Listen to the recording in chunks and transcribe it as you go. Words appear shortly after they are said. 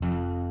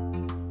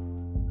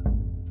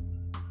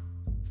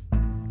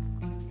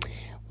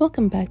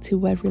Welcome back to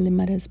What Really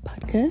Matters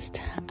podcast.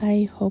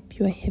 I hope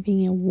you are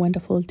having a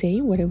wonderful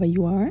day wherever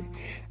you are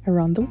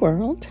around the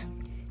world.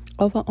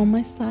 Over on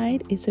my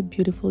side, it's a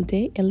beautiful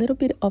day, a little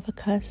bit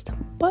overcast,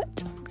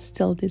 but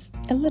still there's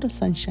a little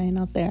sunshine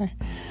out there.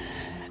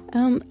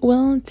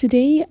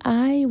 Today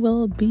I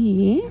will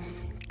be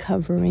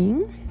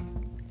covering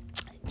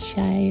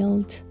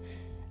child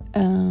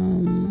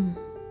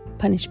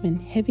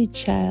punishment, heavy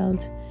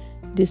child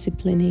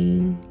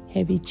disciplining,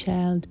 heavy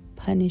child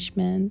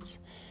punishments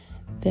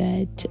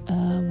that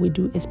we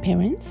do as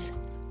parents.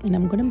 And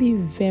I'm going to be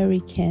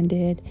very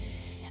candid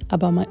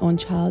about my own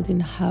child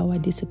and how I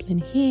discipline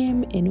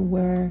him and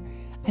where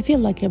I feel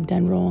like I've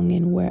done wrong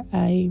and where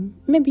I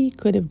maybe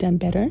could have done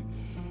better.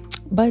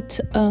 But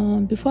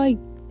before I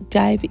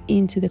dive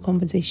into the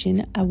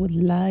conversation, I would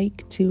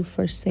like to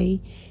first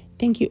say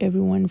thank you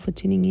everyone for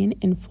tuning in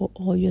and for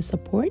all your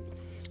support.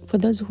 For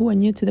those who are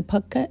new to the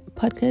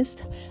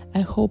podcast,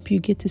 I hope you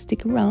get to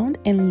stick around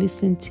and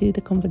listen to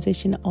the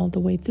conversation all the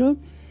way through.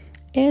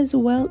 As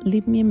well,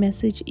 leave me a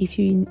message if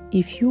you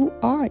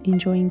are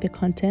enjoying the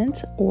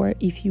content or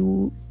if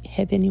you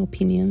have any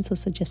opinions or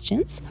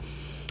suggestions.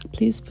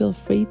 Please feel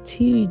free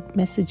to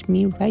message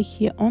me right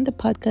here on the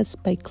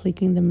podcast by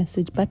clicking the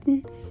message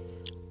button,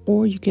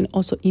 or you can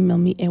also email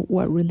me at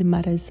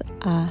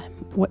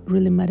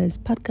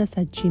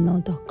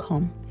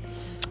whatreallymatterspodcast@gmail.com.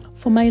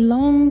 For my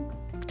long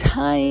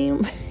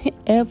time,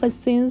 ever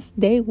since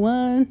day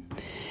one,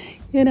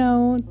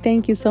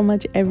 thank you so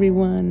much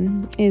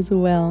everyone as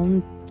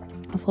well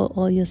for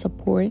all your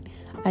support.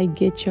 I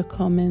get your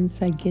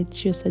comments, I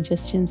get your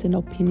suggestions and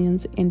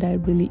opinions, and I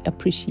really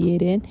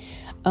appreciate it.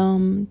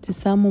 To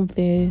some of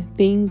the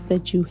things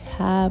that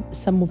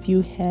some of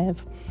you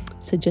have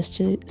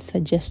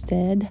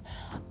suggested,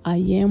 I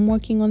am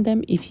working on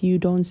them. If you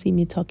don't see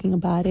me talking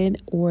about it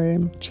or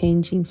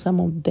changing some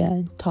of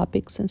the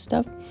topics and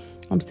stuff,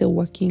 I'm still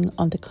working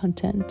on the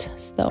content.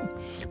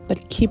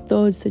 But keep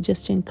those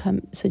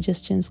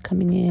suggestions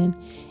coming in,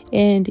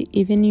 and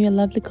even your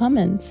lovely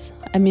comments.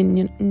 I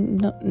mean,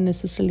 not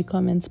necessarily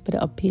comments, but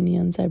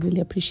opinions. I really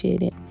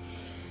appreciate it.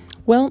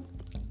 Well,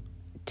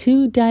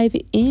 to dive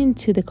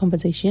into the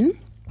conversation,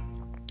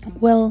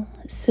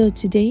 so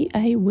today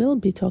I will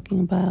be talking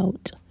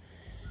about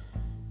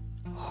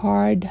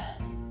hard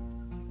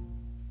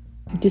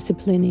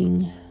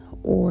disciplining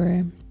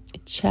or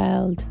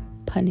child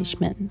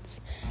punishments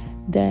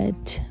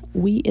that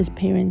we as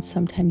parents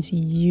sometimes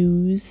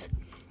use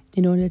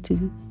in order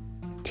to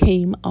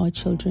tame our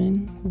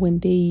children when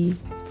they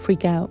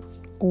freak out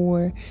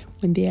or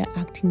when they are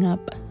acting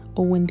up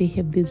or when they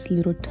have these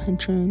little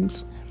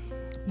tantrums,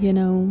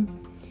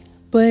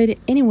 But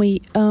anyway,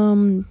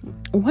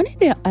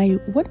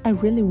 what I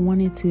really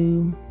wanted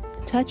to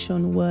touch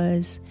on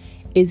was,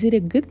 is it a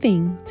good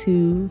thing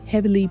to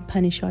heavily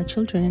punish our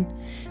children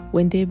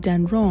when they've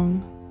done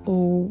wrong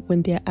or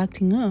when they're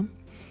acting up?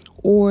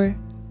 Or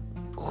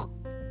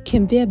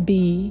can there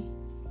be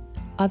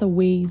other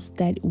ways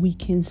that we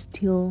can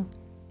still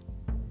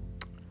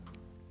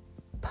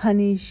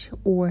punish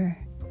or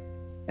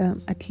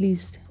at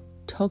least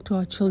talk to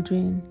our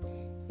children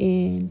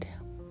and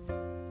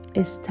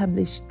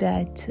establish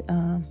that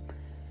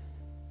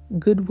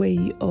good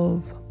way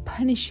of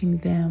punishing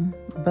them,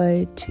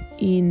 but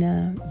in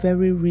a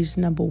very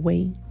reasonable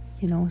way,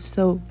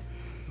 So,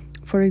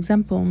 for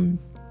example,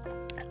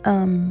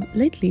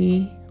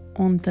 lately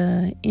on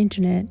the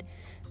internet,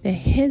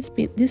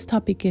 this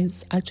topic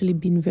has actually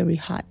been very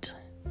hot.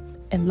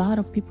 A lot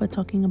of people are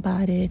talking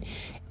about it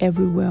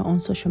everywhere on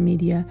social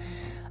media.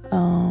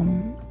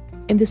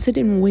 And the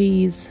certain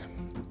ways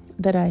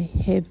that are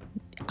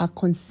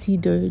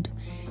considered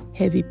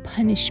heavy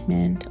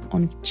punishment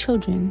on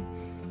children,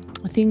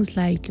 things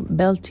like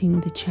belting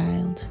the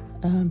child,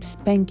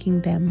 spanking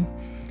them,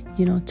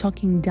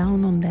 talking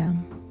down on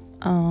them.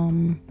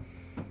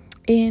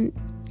 And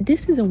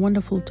this is a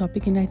wonderful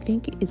topic, and I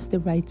think it's the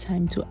right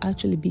time to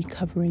actually be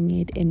covering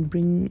it and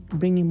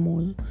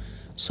bringing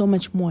so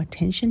much more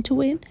attention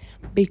to it,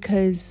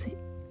 because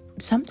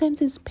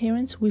sometimes as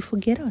parents we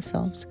forget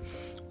ourselves.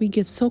 We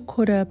get so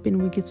caught up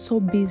and we get so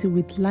busy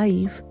with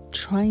life,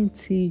 trying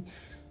to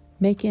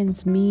make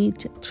ends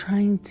meet,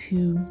 trying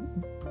to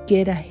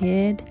get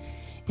ahead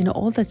and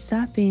all that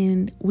stuff,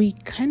 and we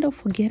kind of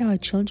forget our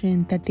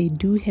children, that they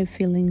do have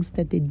feelings,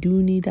 that they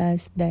do need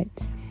us, that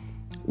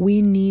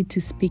we need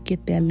to speak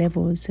at their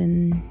levels,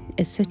 and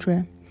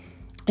etc.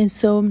 And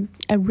so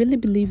I really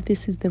believe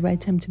this is the right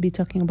time to be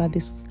talking about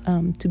this,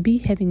 to be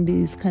having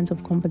these kinds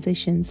of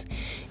conversations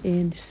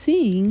and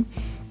seeing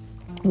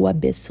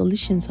what best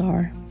solutions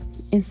are.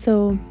 And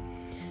so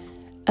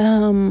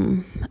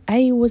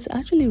I was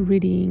actually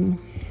reading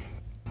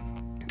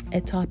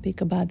a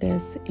topic about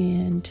this,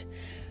 and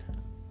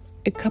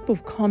a couple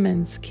of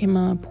comments came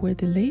up where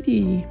the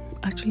lady,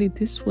 actually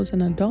this was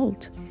an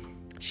adult,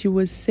 she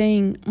was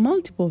saying,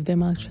 multiple of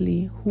them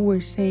actually, who were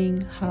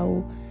saying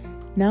how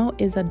now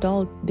as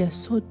adults they're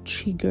so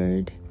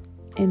triggered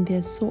and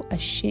they're so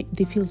ashamed,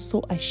 they feel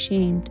so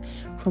ashamed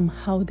from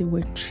how they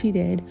were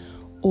treated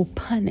or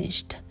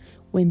punished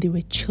when they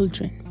were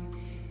children.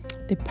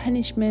 the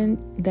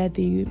punishment that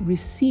they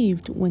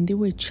received when they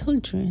were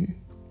children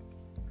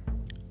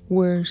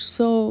were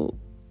so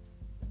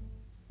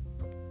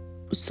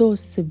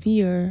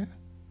severe,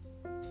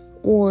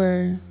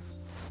 or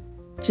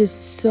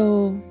just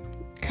so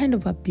kind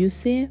of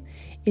abusive,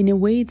 in a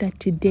way that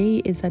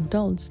today as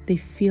adults they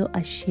feel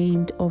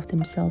ashamed of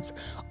themselves,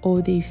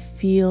 or they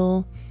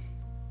feel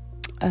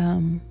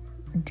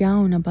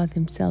down about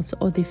themselves,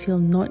 or they feel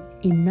not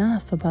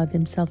enough about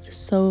themselves.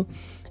 So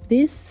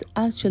this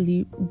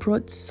actually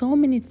brought so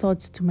many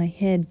thoughts to my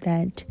head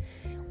that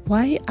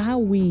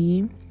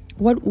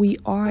what we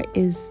are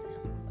is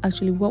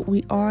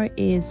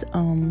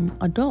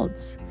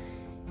adults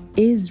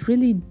is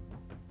really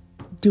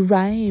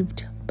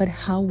derived but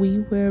how we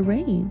were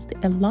raised.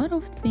 A lot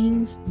of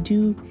things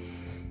do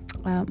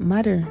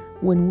matter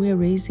when we're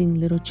raising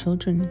little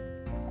children,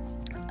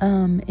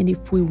 and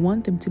if we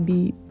want them to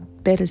be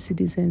better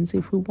citizens,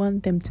 if we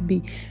want them to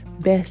be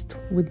best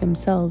with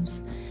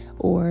themselves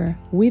or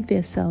with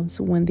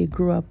themselves when they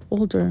grow up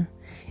older.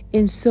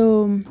 And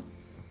so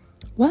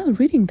while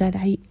reading that,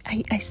 I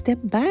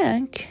stepped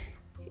back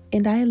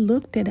and I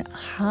looked at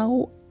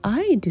how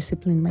I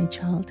discipline my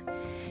child.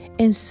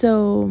 And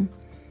so,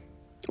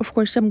 of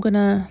course, I'm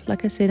gonna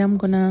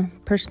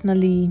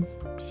personally,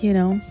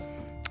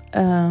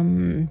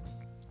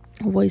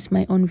 voice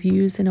my own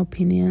views and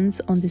opinions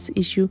on this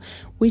issue,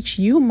 which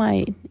you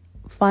might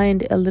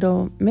find a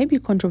little maybe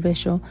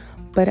controversial,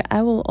 but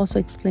I will also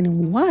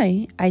explain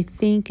why I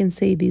think and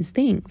say these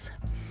things.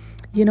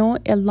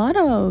 A lot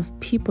of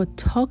people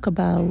talk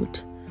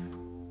about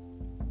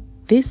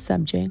this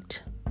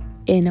subject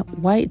and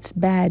why it's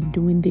bad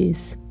doing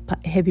these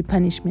heavy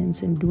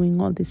punishments and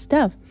doing all this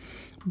stuff.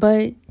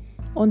 But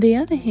on the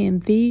other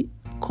hand, they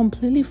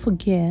completely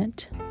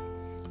forget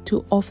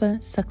to offer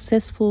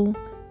successful,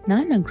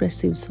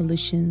 non-aggressive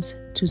solutions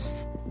to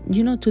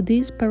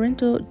these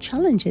parental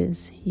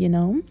challenges,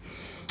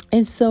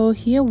 And so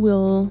here we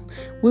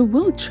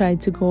will try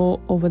to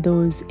go over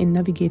those and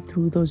navigate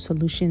through those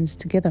solutions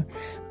together.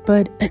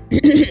 But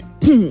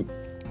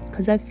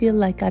because I feel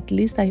like at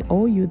least I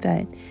owe you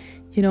that,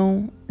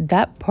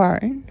 that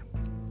part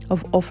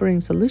of offering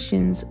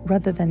solutions,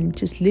 rather than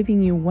just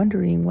leaving you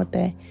wondering what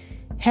the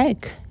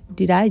heck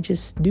did I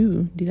just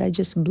do? Did I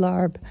just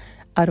blurb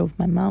out of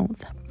my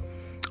mouth?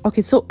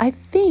 Okay, so I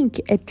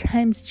think at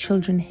times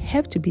children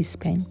have to be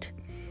spanked,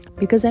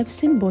 because I've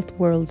seen both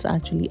worlds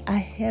actually. I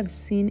have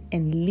seen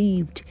and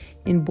lived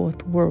in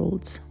both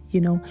worlds,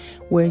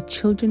 where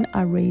children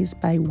are raised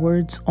by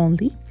words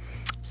only.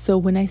 So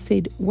when I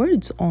said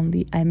words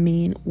only, I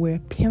mean where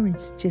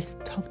parents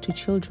just talk to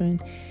children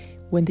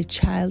when the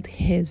child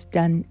has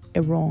done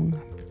a wrong.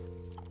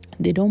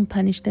 They don't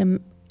punish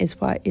them as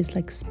far as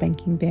like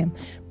spanking them,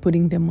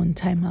 putting them on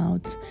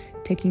timeouts,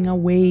 taking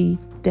away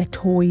their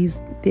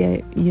toys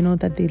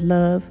that they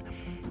love,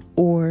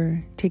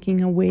 or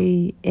taking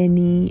away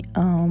any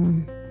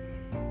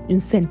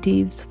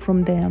incentives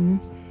from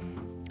them,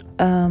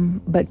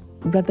 but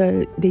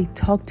rather they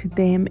talk to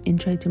them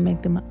and try to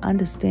make them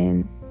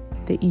understand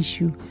the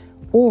issue,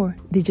 or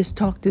they just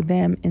talk to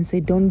them and say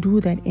don't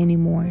do that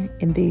anymore,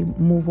 and they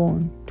move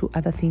on to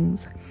other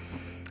things.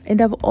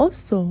 And I've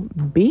also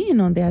been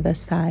on the other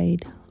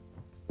side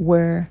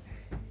where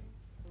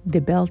the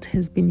belt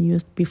has been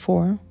used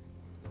before,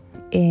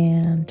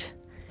 and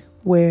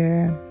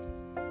where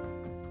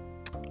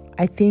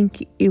I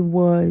think the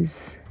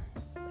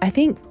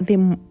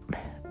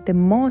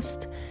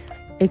most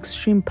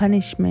extreme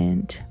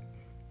punishment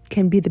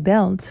can be the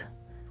belt,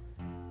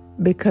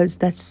 because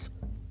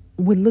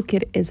we look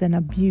at it as an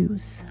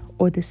abuse,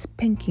 or the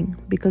spanking,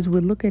 because we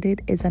look at it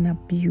as an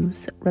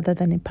abuse rather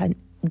than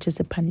just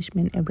a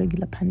punishment, a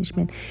regular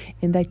punishment.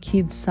 And that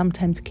kids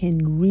sometimes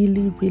can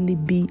really, really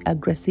be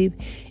aggressive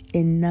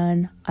and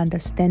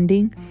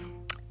non-understanding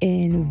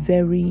and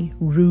very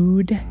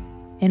rude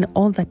and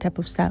all that type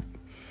of stuff,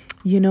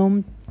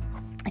 and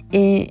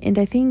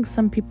I think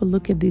some people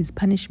look at this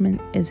punishment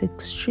as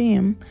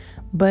extreme,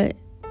 but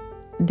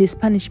this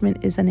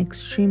punishment is an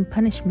extreme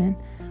punishment,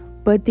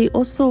 but they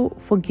also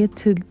forget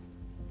to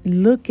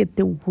look at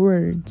the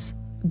wording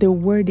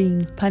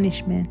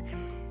punishment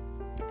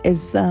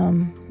as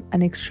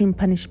an extreme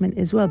punishment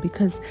as well,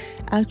 because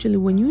actually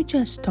when you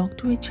just talk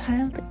to a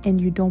child and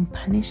you don't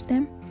punish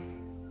them,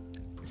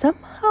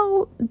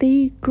 somehow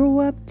they grow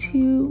up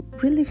to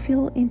really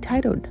feel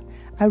entitled.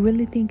 I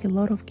really think a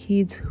lot of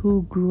kids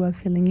who grew up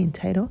feeling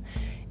entitled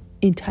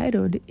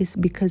is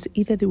because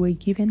either they were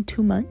given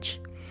too much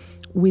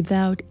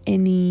without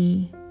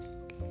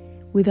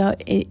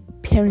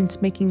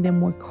parents making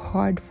them work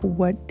hard for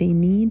what they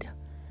need,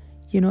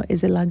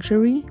 as a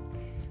luxury.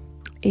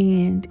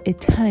 And at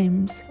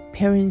times,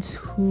 parents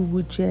who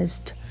would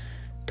just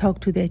talk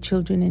to their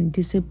children and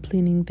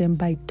disciplining them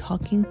by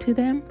talking to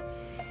them,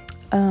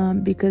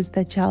 because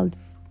the child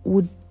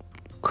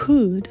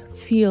could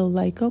feel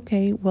like,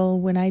 okay, well,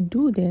 when I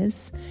do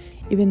this,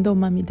 even though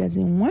mommy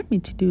doesn't want me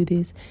to do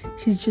this,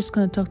 she's just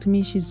going to talk to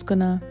me. She's going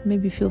to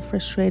maybe feel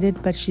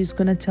frustrated, but she's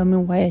going to tell me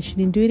why I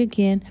shouldn't do it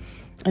again.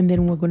 And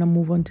then we're going to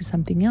move on to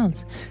something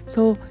else.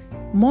 So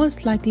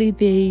most likely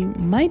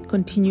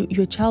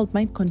your child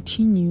might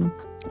continue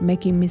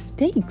making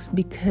mistakes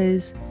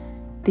because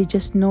they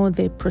just know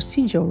the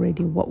procedure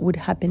already, what would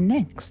happen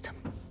next.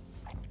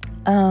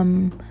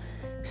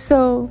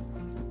 So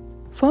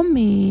for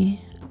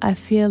me, I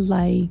feel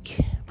like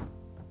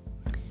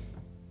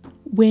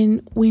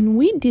when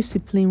we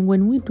discipline,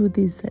 when we do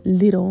these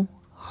little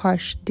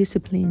harsh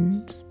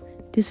disciplining,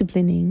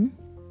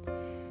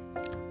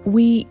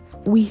 we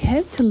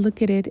have to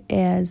look at it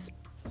as,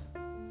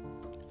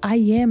 I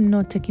am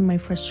not taking my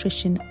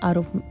frustration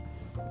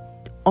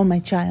on my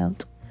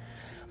child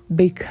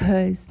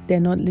because they're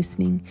not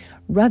listening.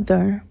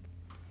 Rather,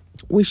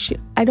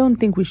 I don't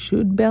think we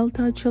should belt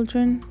our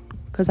children,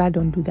 because I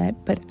don't do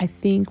that, but I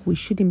think we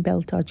shouldn't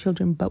belt our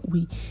children, but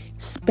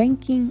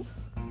spanking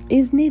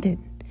is needed.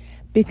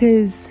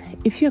 Because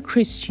if you're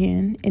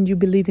Christian and you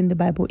believe in the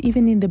Bible,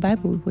 even in the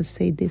Bible it will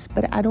say this,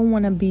 but I don't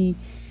want to be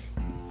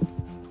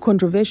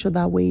controversial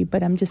that way,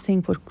 but I'm just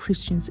saying for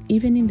Christians,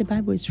 even in the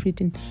Bible it's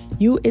written,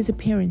 you as a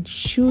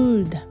parent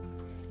you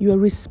are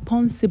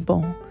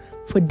responsible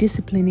for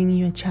disciplining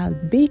your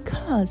child.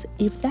 Because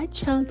if that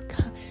child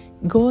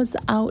goes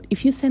out,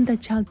 if you send that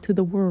child to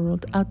the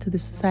world, out to the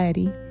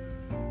society,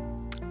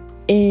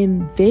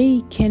 and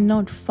they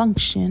cannot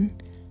function,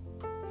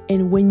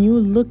 and when you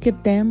look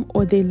at them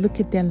or they look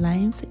at their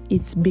lives,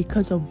 it's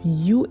because of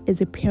you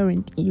as a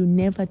parent. You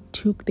never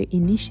took the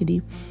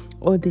initiative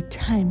or the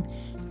time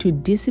to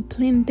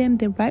discipline them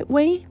the right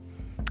way.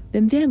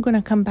 Then they're going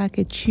to come back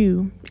at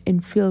you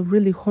and feel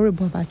really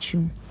horrible about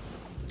you.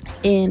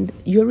 And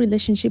your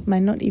relationship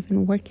might not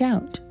even work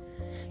out.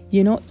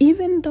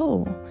 Even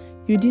though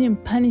you didn't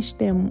punish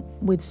them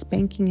with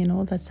spanking and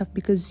all that stuff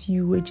because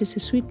you were just a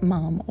sweet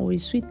mom or a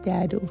sweet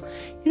dad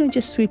or,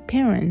 just sweet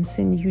parents,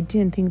 and you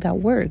didn't think that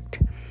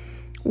worked.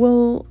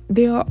 Well,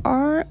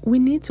 we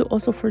need to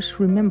also first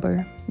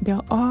remember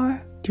there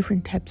are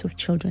different types of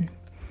children.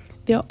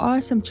 There are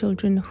some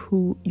children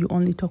who you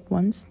only talk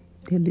once,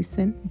 they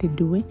listen, they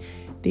do it,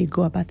 they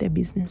go about their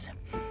business.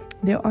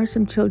 There are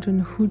some children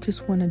who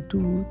just want to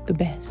do the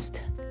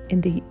best,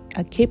 and they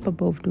are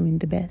capable of doing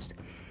the best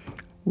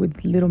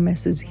with little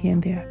messes here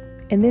and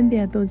there. And then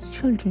there are those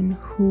children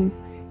who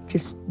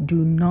just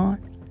do not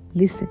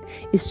listen.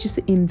 It's just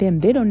in them.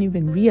 They don't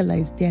even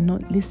realize they're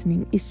not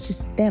listening. It's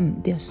just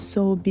them. They're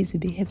so busy.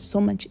 They have so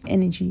much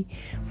energy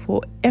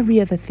for every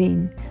other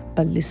thing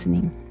but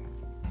listening.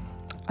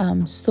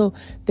 So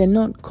they're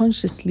not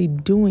consciously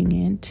doing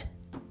it.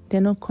 They're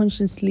not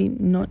consciously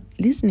not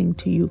listening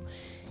to you.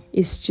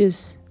 It's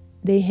just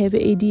they have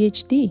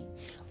ADHD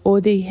or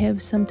they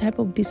have some type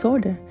of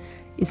disorder.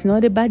 It's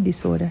not a bad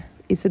disorder.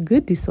 It's a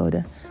good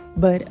disorder,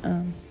 but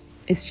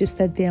it's just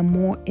that they are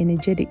more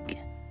energetic,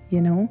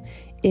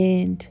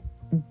 and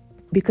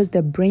because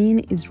their brain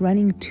is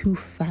running too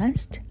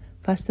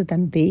faster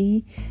than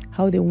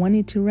how they want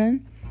it to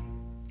run,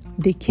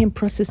 they can't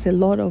process a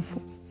lot of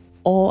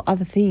all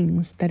other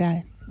things that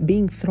are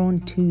being thrown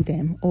to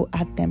them or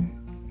at them.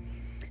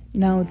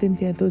 Now, then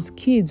there are those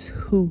kids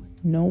who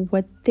know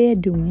what they're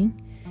doing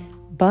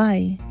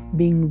by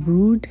being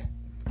rude,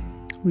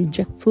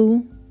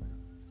 rejectful,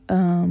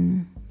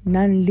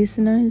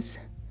 non-listeners,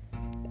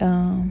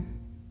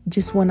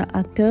 just want to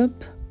act up,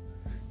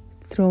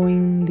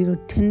 throwing little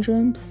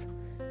tantrums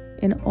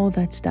and all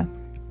that stuff.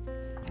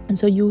 And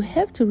so you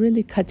have to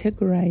really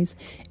categorize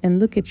and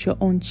look at your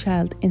own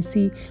child and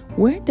see,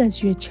 where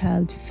does your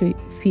child fit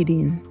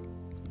in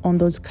on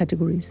those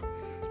categories,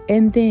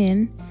 and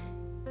then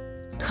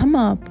come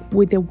up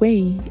with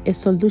a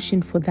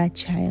solution for that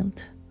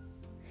child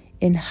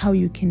and how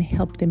you can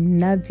help them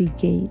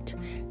navigate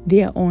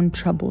their own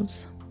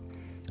troubles.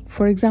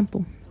 For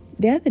example,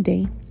 the other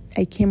day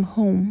I came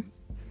home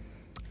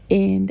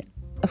and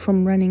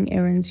from running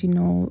errands,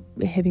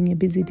 having a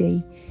busy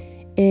day,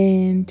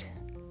 and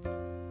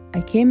I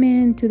came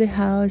into the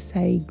house,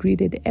 I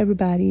greeted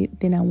everybody,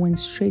 then I went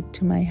straight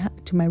to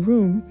my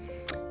room,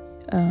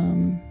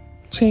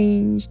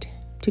 changed,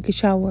 took a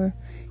shower,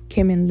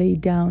 came and laid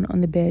down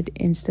on the bed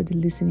and started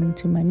listening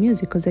to my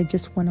music because I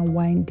just want to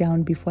wind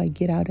down before I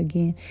get out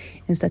again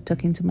and start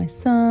talking to my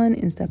son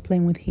and start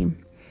playing with him.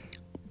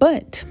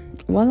 But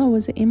while I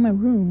was in my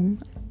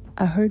room,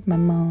 I heard my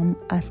mom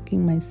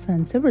asking my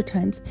son several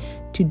times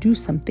to do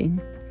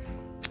something,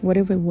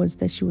 whatever it was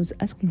that she was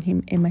asking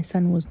him, and my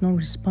son was not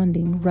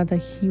responding. Rather,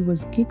 he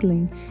was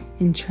giggling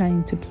and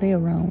trying to play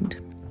around.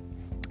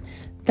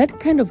 That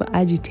kind of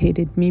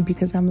agitated me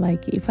because I'm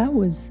like, if I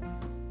was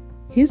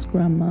his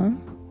grandma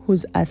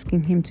who's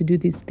asking him to do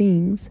these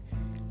things,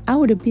 I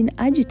would have been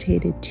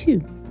agitated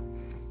too.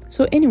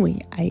 So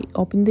anyway, I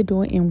opened the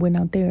door and went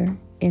out there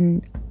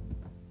and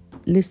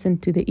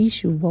listened to the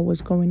issue, what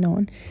was going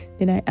on.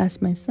 Then I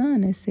asked my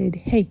son, I said,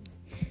 hey,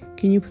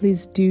 can you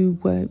please do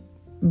what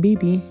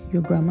Bibi,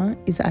 your grandma,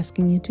 is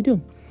asking you to do?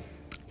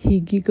 He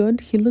giggled,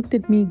 he looked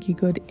at me,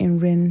 giggled,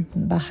 and ran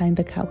behind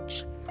the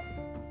couch.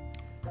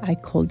 I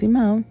called him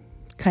out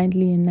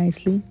kindly and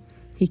nicely.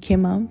 He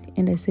came out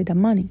and I said,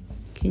 Amani,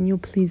 can you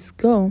please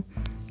go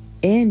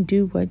and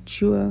do what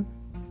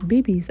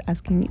Bibi's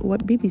asking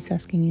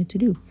you to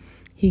do?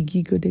 He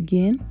giggled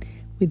again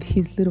with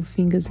his little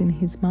fingers in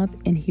his mouth,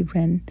 and he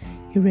ran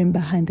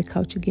behind the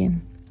couch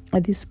again.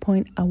 At this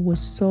point, I was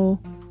so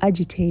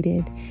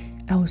agitated.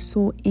 I was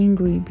so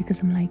angry because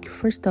I'm like,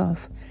 first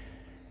off,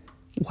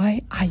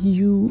 why are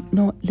you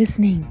not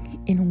listening?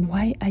 And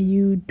why are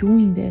you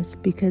doing this?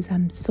 Because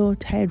I'm so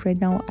tired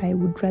right now. I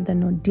would rather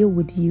not deal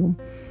with you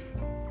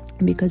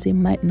because it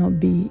might not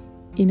be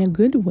in a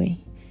good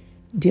way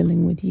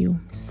dealing with you.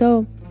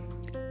 So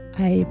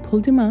I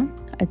pulled him out.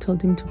 I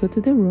told him to go to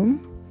the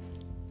room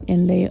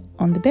and lay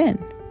on the bed.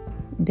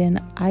 Then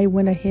I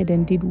went ahead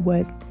and did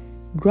what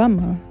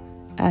Grandma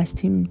asked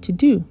him to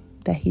do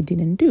that he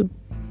didn't do.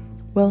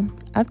 Well,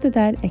 after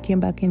that, I came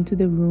back into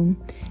the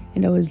room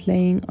and I was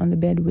laying on the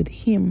bed with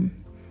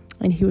him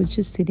and he was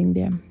just sitting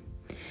there.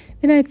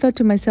 Then I thought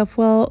to myself,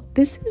 well,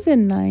 this is a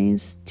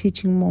nice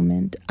teaching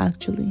moment,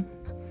 actually.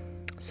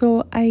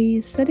 So I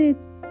started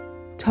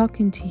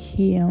talking to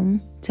him,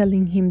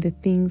 telling him the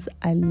things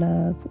I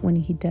love when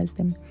he does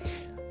them,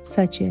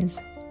 such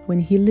as when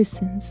he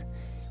listens,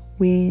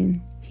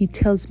 when he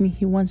tells me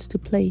he wants to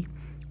play,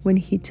 when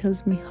he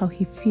tells me how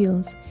he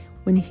feels,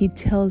 when he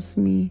tells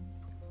me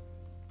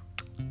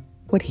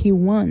what he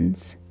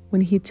wants,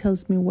 when he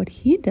tells me what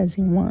he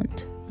doesn't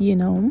want,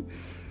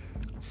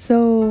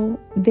 So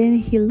then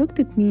he looked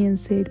at me and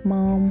said,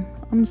 Mom,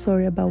 I'm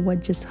sorry about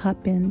what just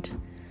happened,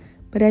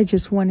 but I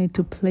just wanted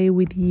to play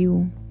with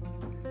you.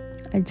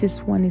 I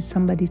just wanted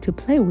somebody to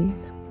play with.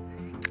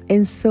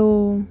 And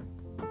so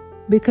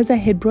because I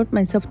had brought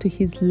myself to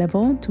his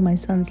level, to my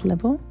son's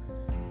level,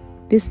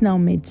 this now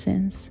made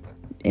sense.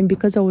 And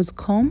because I was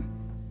calm,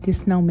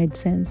 this now made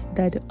sense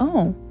that,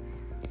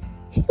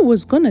 he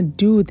was going to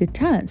do the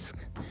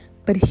task,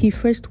 but he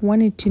first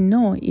wanted to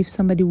know if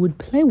somebody would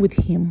play with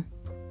him,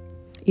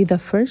 either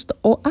first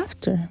or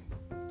after.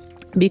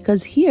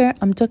 Because here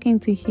I'm talking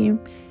to him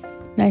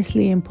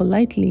nicely and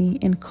politely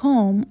and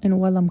calm,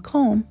 and while I'm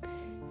calm,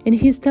 and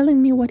he's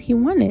telling me what he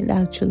wanted,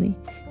 actually.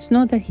 It's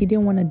not that he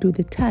didn't want to do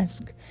the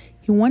task.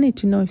 He wanted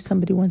to know if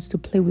somebody wants to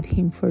play with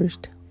him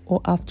first or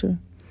after.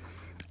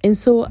 And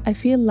so I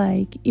feel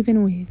like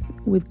even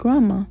with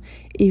Grandma,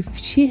 if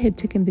she had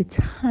taken the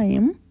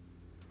time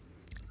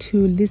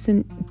to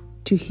listen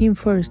to him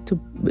first, to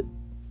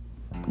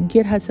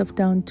get herself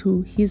down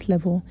to his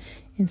level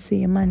and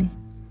say, Amani,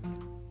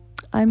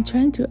 I'm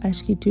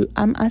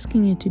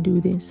asking you to do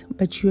this,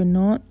 but you're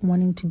not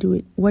wanting to do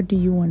it. What do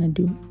you want to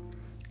do?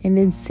 And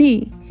then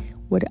see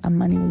what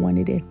Amani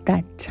wanted at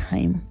that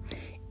time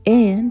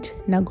and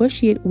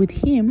negotiate with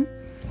him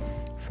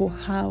for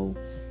how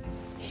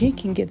he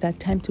can get that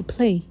time to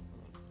play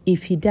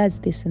if he does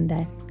this and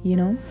that,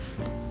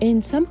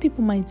 And some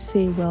people might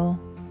say, well,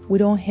 we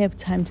don't have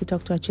time to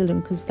talk to our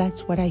children, because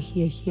that's what I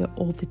hear here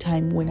all the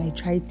time when I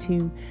try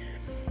to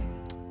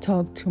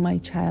talk to my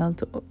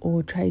child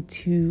or try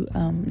to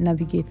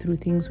navigate through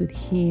things with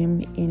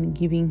him and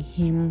giving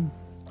him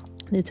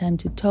the time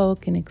to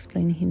talk and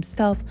explain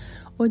himself,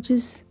 or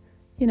just,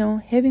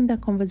 having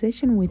that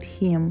conversation with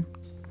him,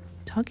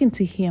 talking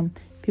to him.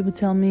 People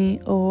tell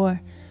me,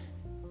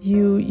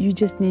 you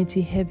just need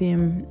to have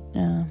him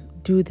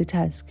do the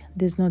task.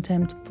 There's no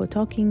time for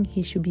talking.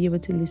 He should be able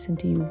to listen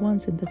to you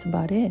once and that's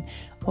about it.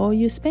 Or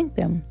you spank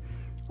them,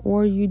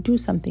 or you do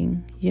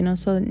something,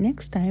 so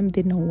next time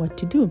they know what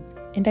to do.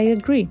 And I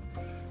agree.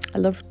 A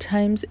lot of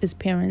times as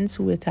parents,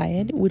 we're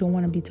tired. We don't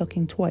want to be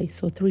talking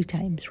twice or 3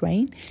 times,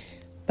 right?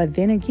 But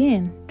then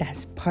again,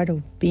 that's part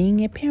of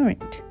being a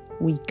parent.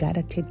 We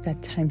gotta take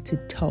that time to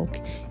talk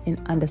and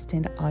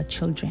understand our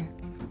children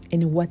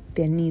and what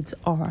their needs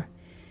are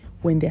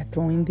when they're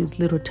throwing these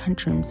little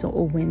tantrums,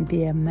 or when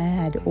they're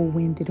mad, or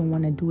when they don't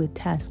want to do a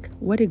task.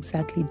 What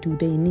exactly do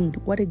they need?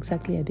 What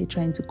exactly are they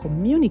trying to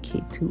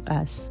communicate to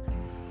us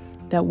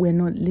that we're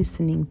not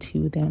listening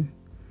to them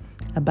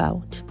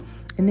about?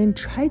 And then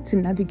try to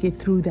navigate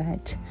through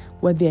that,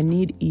 what their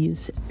need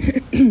is,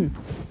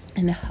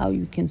 and how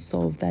you can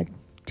solve that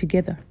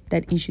together,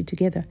 that issue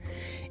together.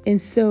 And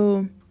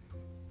so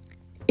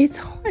it's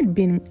hard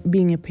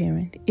being a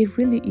parent. It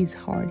really is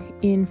hard.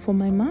 And for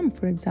my mom,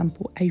 for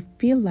example, I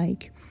feel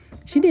like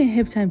she didn't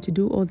have time to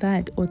do all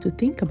that, or to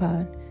think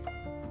about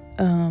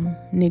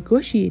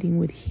negotiating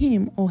with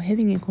him or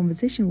having a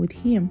conversation with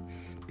him,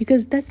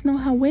 because that's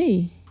not her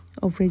way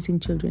of raising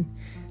children.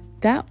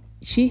 That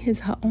she has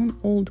her own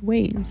old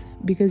ways,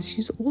 because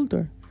she's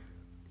older,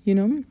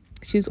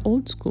 she's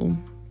old school.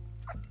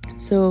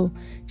 So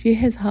she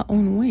has her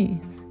own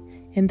ways,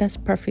 and that's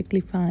perfectly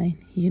fine,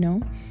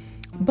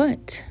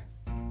 But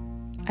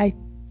I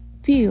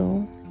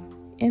feel,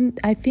 and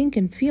I think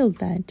and feel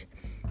that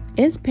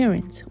as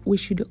parents, we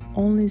should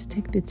always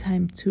take the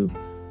time to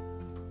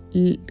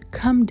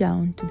come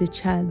down to the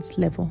child's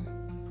level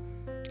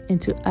and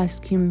to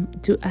ask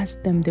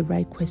them the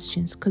right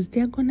questions, because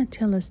they're going to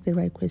tell us the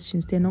right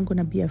questions. They're not going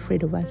to be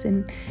afraid of us.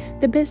 And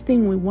the best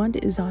thing we want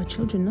is our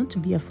children not to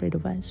be afraid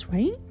of us,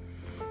 right?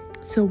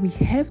 So we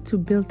have to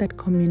build that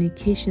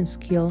communication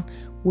skill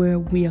where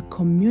we are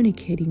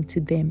communicating to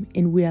them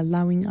and we are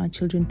allowing our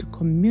children to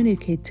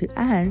communicate to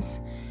us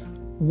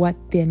what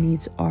their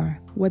needs are,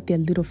 what their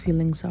little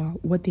feelings are,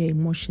 what their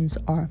emotions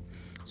are,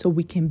 so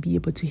we can be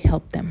able to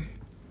help them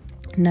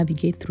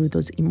navigate through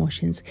those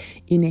emotions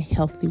in a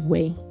healthy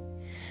way.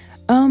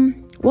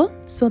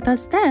 So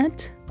that's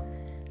that.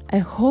 I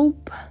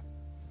hope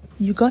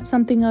you got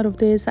something out of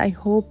this. I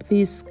hope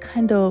this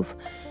kind of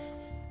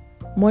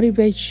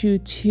motivates you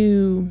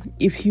to,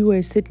 if you are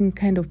a certain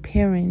kind of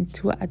parent,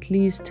 to at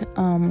least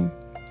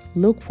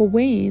look for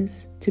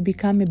ways to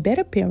become a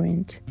better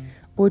parent,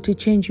 or to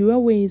change your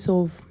ways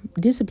of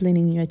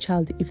disciplining your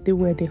child if they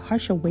were the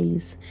harsher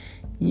ways.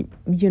 You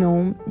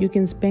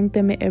can spank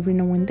them every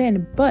now and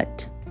then,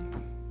 but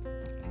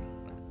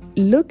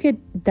look at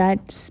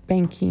that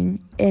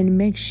spanking and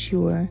make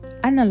sure,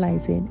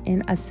 analyze it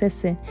and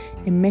assess it,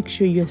 and make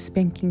sure you're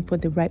spanking for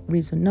the right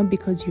reason. Not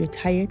because you're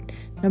tired,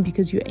 not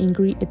because you're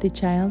angry at the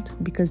child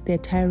because they're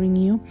tiring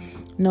you,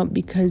 not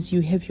because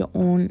you have your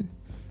own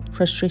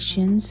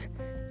frustrations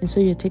and so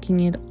you're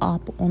taking it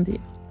upon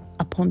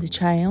the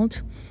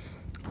child.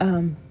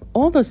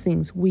 All those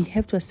things, we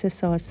have to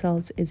assess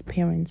ourselves as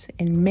parents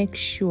and make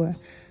sure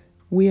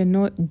we're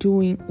not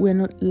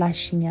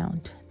lashing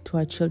out to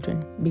our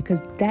children,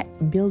 because that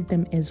builds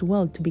them as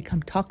well to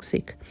become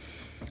toxic,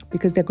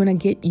 because they're going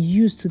to get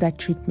used to that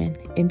treatment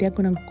and they're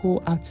going to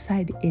go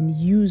outside and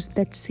use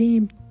that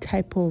same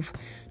type of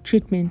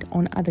treatment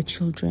on other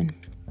children,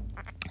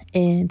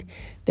 and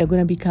they're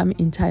going to become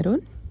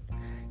entitled,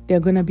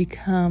 they're going to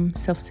become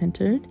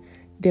self-centered,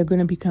 they're going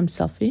to become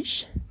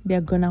selfish, they're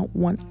going to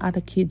want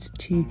other kids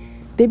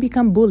they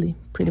become bully,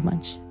 pretty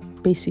much,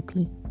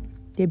 basically.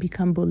 They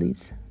become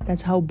bullies.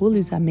 That's how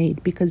bullies are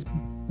made, because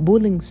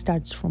bullying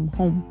starts from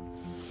home.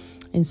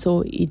 And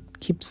so it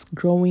keeps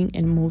growing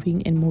and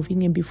moving and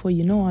moving. And before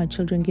you know, our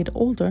children get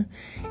older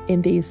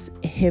and they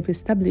have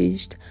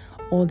established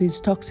all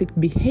these toxic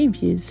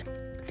behaviors,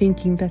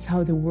 thinking that's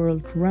how the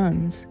world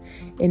runs.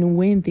 And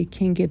when they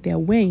can't get their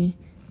way,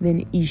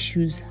 then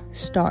issues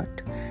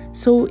start.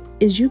 So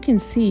as you can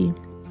see,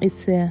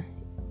 it's a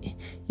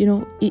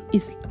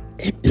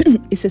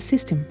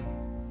system.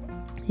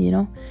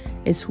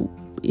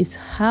 It's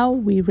how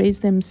we raise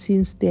them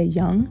since they're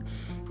young,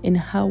 and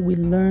how we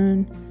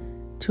learn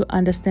to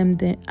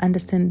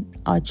understand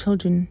our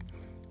children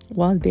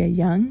while they're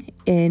young,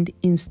 and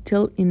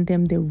instill in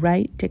them the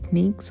right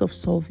techniques of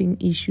solving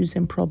issues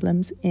and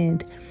problems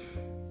and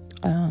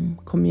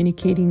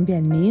communicating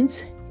their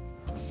needs,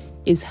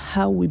 is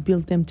how we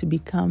build them to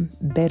become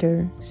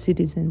better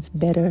citizens,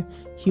 better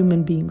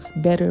human beings,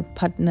 better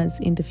partners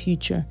in the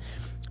future,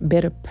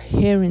 better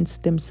parents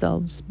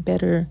themselves,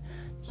 better,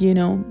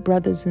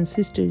 brothers and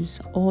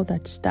sisters, all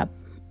that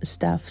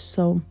stuff.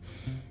 So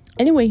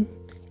anyway,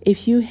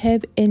 if you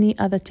have any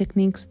other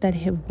techniques that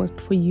have worked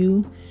for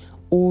you,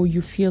 or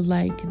you feel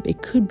like they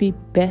could be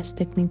best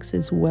techniques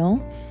as well,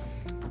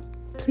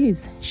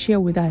 please share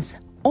with us.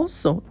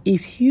 Also,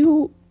 if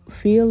you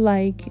feel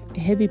like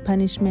heavy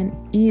punishment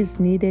is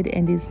needed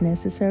and is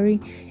necessary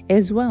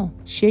as well,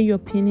 share your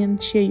opinion,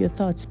 share your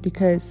thoughts,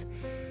 because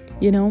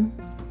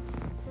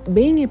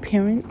being a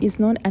parent is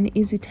not an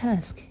easy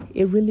task.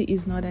 It really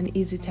is not an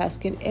easy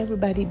task, and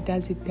everybody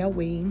does it their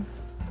way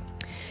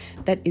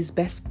that is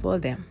best for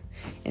them.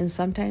 And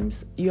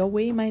sometimes your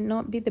way might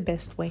not be the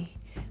best way,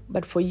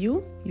 but for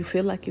you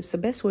feel like it's the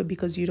best way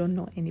because you don't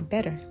know any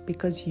better,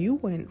 because you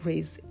weren't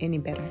raised any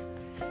better.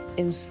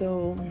 And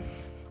so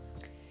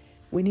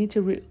we need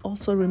to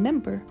also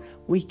remember,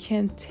 we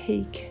can't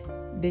take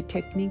the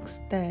techniques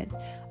that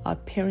our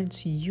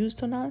parents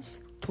used on us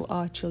to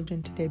our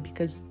children today,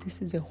 because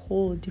this is a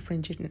whole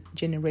different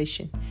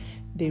generation.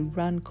 They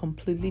run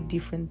completely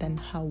different than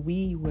how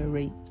we were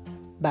raised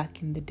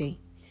back in the day.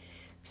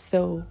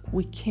 So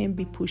we can't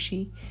be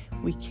pushy.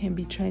 We can't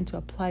be trying to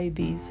apply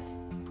these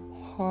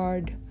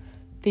hard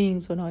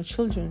things on our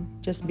children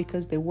just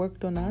because they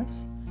worked on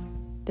us.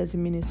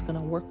 Doesn't mean it's going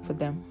to work for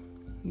them,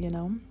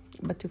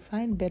 but to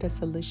find better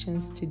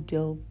solutions to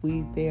deal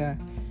with their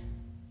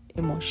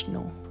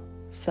emotional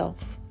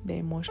self,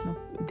 their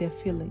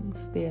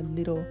feelings, their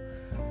little,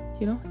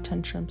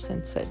 tantrums,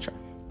 etc.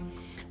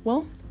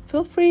 Well,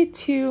 feel free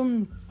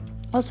to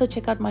also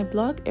check out my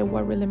blog at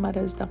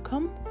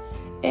whatreallymatters.com,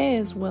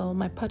 as well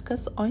my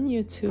podcast on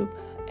YouTube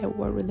at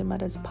What Really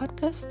Matters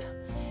Podcast.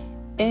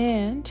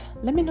 And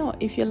let me know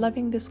if you're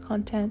loving this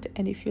content,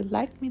 and if you'd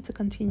like me to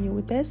continue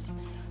with this,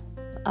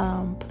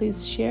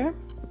 please share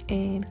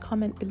and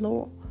comment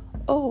below,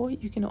 or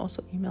you can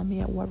also email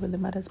me at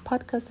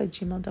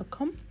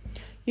whatreallymatterspodcast@gmail.com.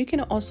 You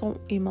can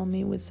also email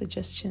me with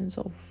suggestions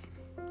of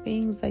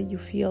things that you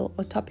feel,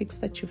 or topics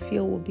that you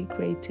feel will be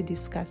great to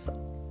discuss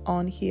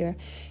on here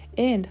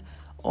and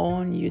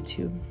on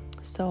YouTube.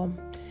 So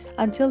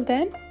until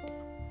then,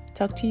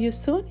 talk to you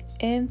soon,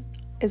 and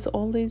as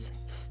always,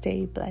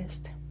 stay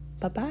blessed.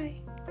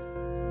 Bye-bye.